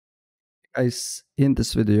Guys, in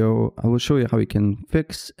this video, I will show you how you can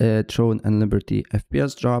fix Throne and Liberty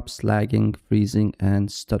FPS drops, lagging, freezing, and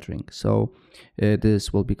stuttering. So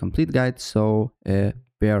this will be complete guide, so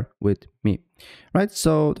bear with me. Right,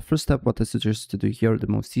 so the first step, what I suggest to do here, the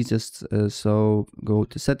most easiest, so go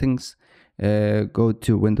to settings, go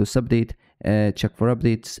to Windows Update, check for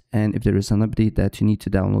updates, and if there is an update that you need to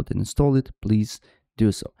download and install it, please do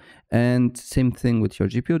so. And same thing with your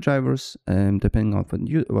GPU drivers, depending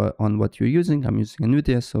on what you're using. I'm using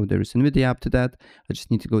NVIDIA, so there is NVIDIA app to that. I just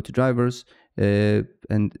need to go to drivers,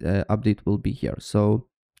 and update will be here. So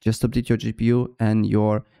just update your GPU and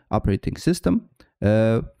your operating system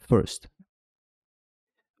first.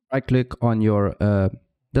 Right click on your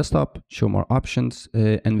desktop, show more options,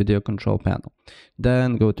 NVIDIA control panel.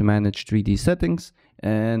 Then go to manage 3D settings,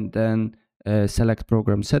 and then select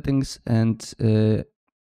program settings, and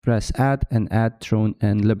press add and add Throne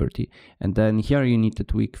and Liberty. And then here you need to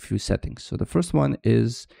tweak a few settings. So the first one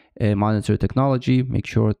is monitor technology. Make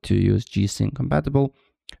sure to use G-Sync compatible.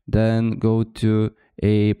 Then go to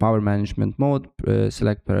a power management mode,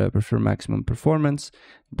 select prefer maximum performance,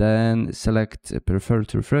 then select prefer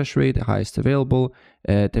to refresh rate, highest available,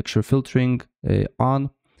 texture filtering on,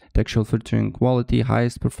 textual filtering quality,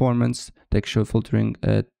 highest performance, textual filtering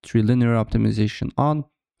trilinear optimization on,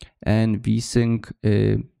 and VSync,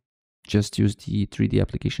 just use the 3D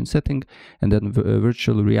application setting, and then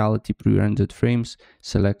virtual reality pre-rendered frames,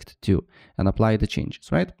 select 2, and apply the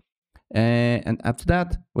changes, right? And after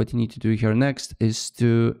that, what you need to do here next is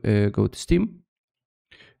to go to Steam,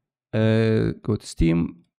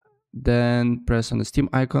 then press on the Steam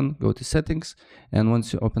icon, go to settings, and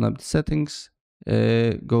once you open up the settings,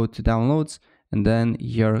 go to downloads, and then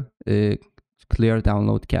here clear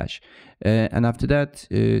download cache. And after that,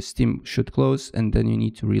 Steam should close, and then you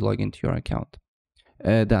need to relog into your account.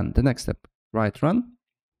 Then the next step, write run.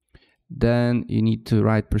 Then you need to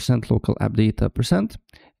write %local app data %,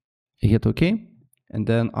 hit OK, and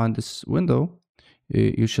then on this window,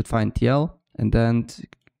 you should find TL, and then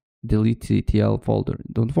delete the TL folder.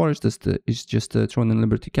 Don't worry, it's just the Throne and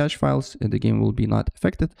Liberty cache files, and the game will be not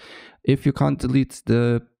affected. If you can't delete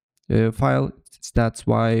the file, that's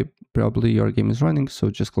why probably your game is running, so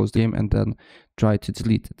just close the game and then try to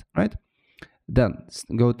delete it, right? Then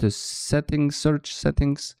go to settings, search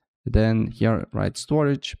settings, then here write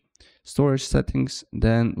storage settings,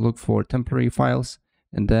 then look for temporary files,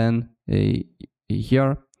 and then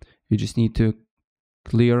here you just need to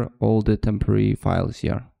clear all the temporary files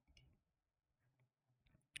here.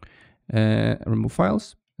 Remove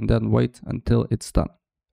files, and then wait until it's done.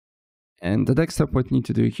 And the next step, what you need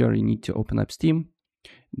to do here, you need to open up Steam.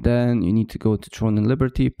 Then you need to go to Throne and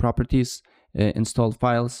Liberty, properties, install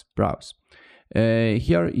files, browse.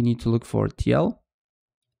 Here you need to look for TL.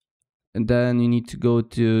 And then you need to go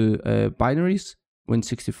to binaries,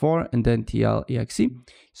 Win64, and then TL.exe.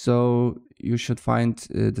 So you should find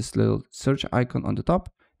this little search icon on the top.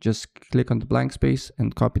 Just click on the blank space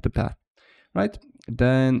and copy the path, right?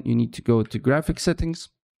 Then you need to go to graphic settings.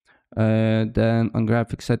 Then on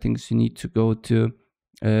graphic settings, you need to go to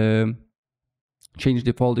change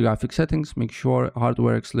default graphic settings, make sure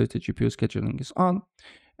hardware accelerated GPU scheduling is on,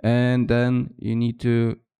 and then you need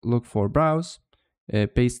to look for browse,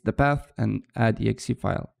 paste the path, and add the exe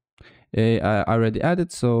file. I already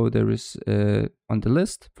added, so there is on the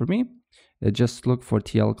list for me. Just look for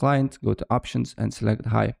TL client, go to options, and select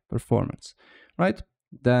high performance, right?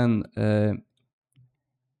 Then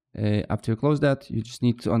after you close that, you just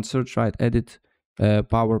need to on search, right, edit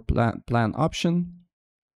power plan option,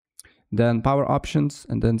 then power options,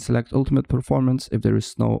 and then select ultimate performance. If there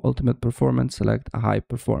is no ultimate performance, select a high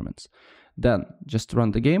performance. Then just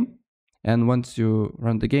run the game, and once you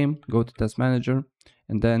run the game, go to test manager,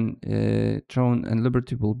 and then Throne and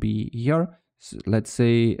Liberty will be here. So let's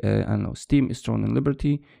say I don't know, Steam is Throne and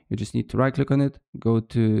Liberty. You just need to right click on it, go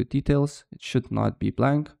to details. It should not be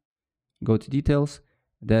blank. Go to details,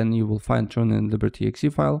 then you will find Throne and Liberty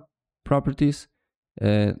exe file, properties,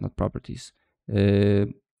 not properties,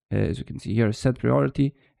 as you can see here, set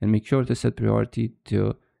priority, and make sure to set priority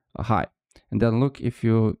to a high. And then look if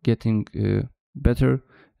you're getting better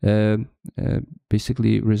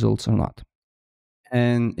basically results or not.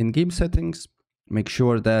 And in game settings, make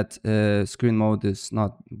sure that screen mode is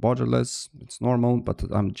not borderless, it's normal, but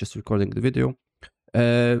I'm just recording the video.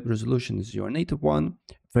 Resolution is your native one.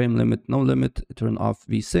 Frame limit, no limit. Turn off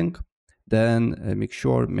VSync. Then make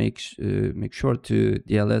sure to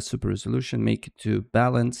DLS super resolution, make it to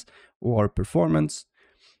balance or performance.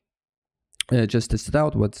 Just test it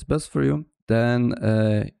out, what's best for you. Then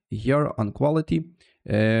here on quality,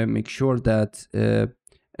 make sure that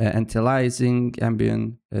anti-aliasing,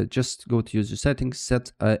 ambient, just go to user settings,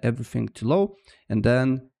 set everything to low, and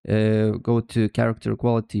then go to character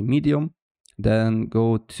quality medium, then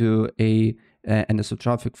go to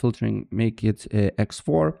anisotrophic filtering, make it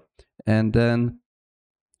X4, and then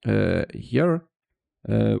here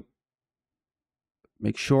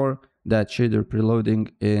make sure that shader preloading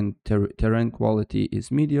in terrain quality is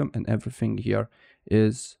medium and everything here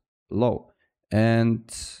is low.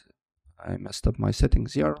 And I messed up my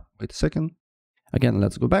settings here. Wait a second. Again,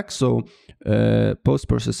 let's go back. So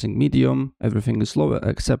post-processing medium, everything is low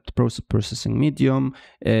except processing medium,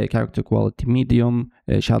 character quality medium,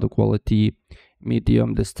 shadow quality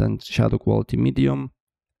medium, distant shadow quality medium,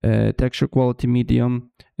 texture quality medium,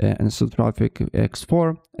 anisotrophic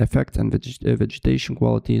X4, effect and vegetation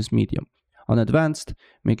quality is medium. On advanced,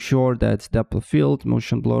 make sure that depth of field,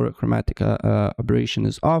 motion blur, chromatic aberration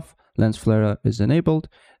is off, lens flare is enabled,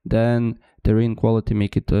 then terrain quality,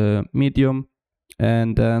 make it medium,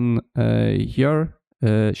 and then here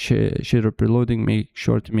shader preloading, make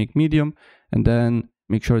sure to make medium, and then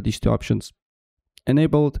make sure these two options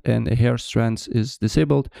enabled and hair strands is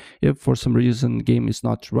disabled. If for some reason game is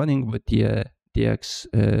not running with the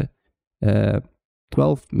DX12,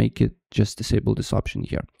 make it just disable this option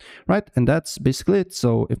here, right? And that's basically it.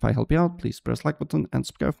 So if I help you out, please press like button and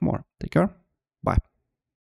subscribe for more. Take care. Bye.